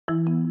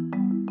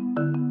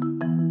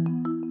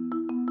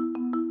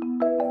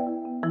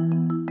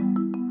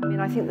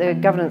think the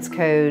governance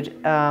code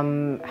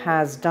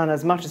has done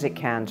as much as it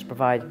can to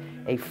provide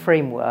a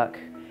framework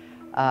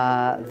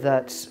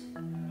that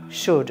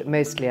should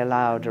mostly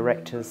allow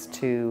directors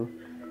to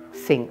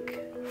think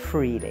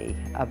freely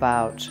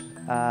about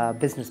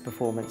business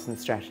performance and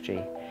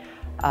strategy.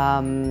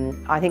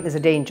 I think there's a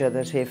danger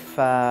that if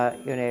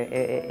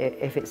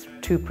if it's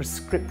too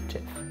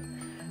prescriptive,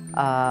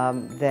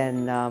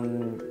 then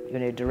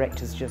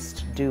directors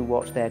just do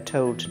what they're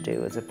told to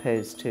do as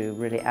opposed to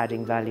really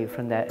adding value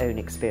from their own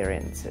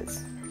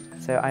experiences.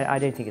 So I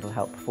don't think it'll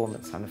help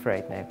performance, I'm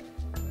afraid, no.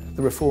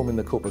 The reform in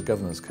the Corporate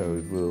Governance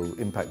Code will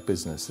impact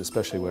business,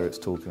 especially where it's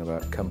talking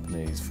about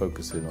companies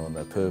focusing on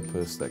their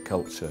purpose, their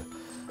culture,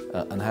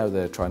 and how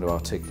they're trying to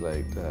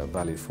articulate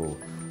value for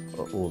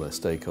all their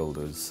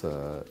stakeholders.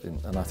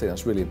 And I think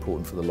that's really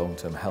important for the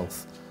long-term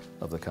health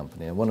of the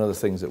company. And one of the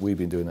things that we've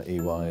been doing at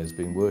EY has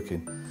been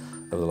working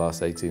over the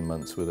last 18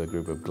 months with a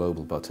group of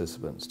global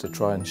participants to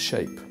try and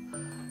shape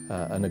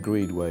an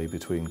agreed way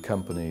between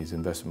companies,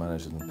 investment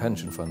managers and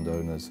pension fund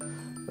owners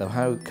of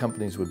how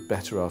companies would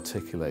better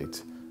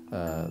articulate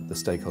the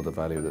stakeholder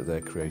value that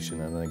they're creating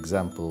and an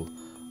example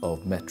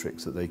of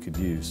metrics that they could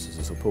use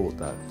to support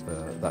that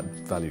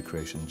value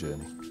creation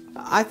journey.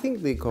 I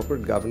think the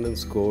Corporate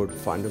Governance Code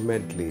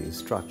fundamentally is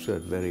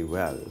structured very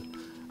well.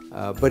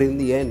 But in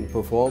the end,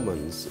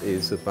 performance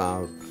is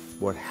about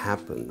what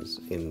happens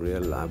in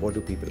real life. What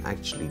do people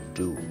actually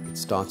do? It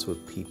starts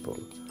with people.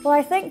 Well,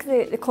 I think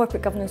the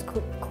Corporate Governance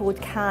Code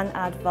can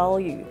add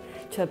value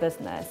to a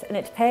business, and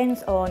it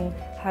depends on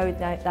how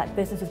that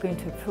business is going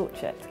to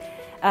approach it.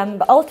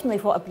 But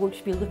ultimately what a board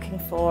should be looking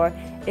for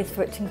is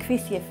for it to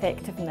increase the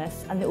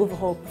effectiveness and the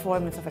overall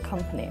performance of a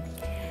company.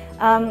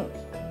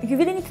 You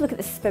really need to look at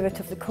the spirit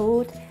of the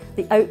code,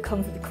 the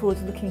outcomes that the code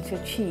is looking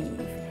to achieve,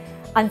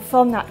 and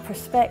from that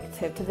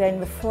perspective to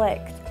then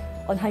reflect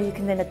on how you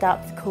can then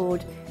adapt the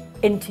code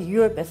into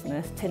your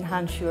business to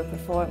enhance your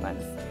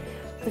performance.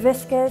 The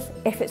risk is,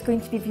 if it's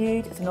going to be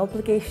viewed as an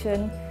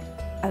obligation,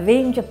 a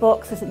range of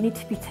boxes that need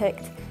to be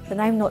ticked,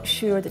 then I'm not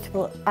sure that it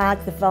will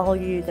add the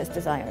value that's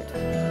desired.